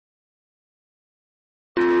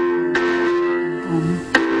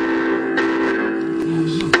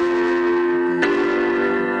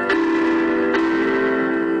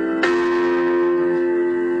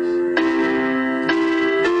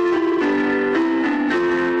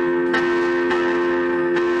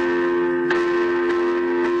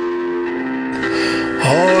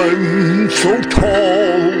so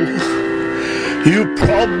tall. You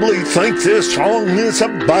probably think this song is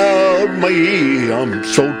about me. I'm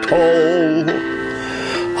so tall.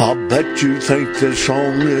 I bet you think this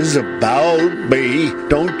song is about me.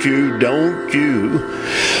 Don't you, don't you?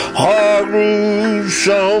 I grew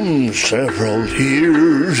some several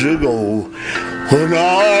years ago when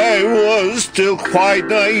I was still quite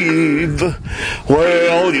naive.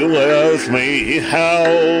 Well, you asked me,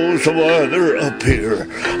 how's the weather up here?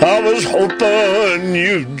 I was hoping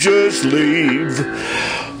you'd just leave.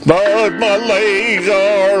 But my legs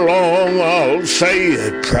are long, I'll say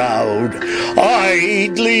it proud. I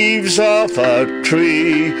eat leaves off a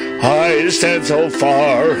tree. I stand so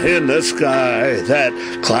far in the sky that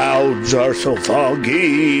clouds are so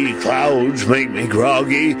foggy. Clouds make me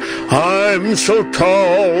groggy. I'm so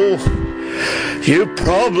tall. You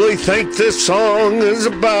probably think this song is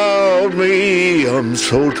about me. I'm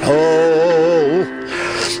so tall.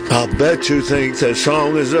 I bet you think this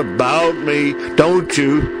song is about me. Don't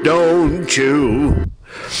you? Don't you?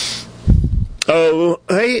 Oh,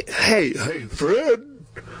 hey, Fred.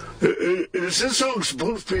 Is this song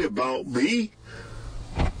supposed to be about me?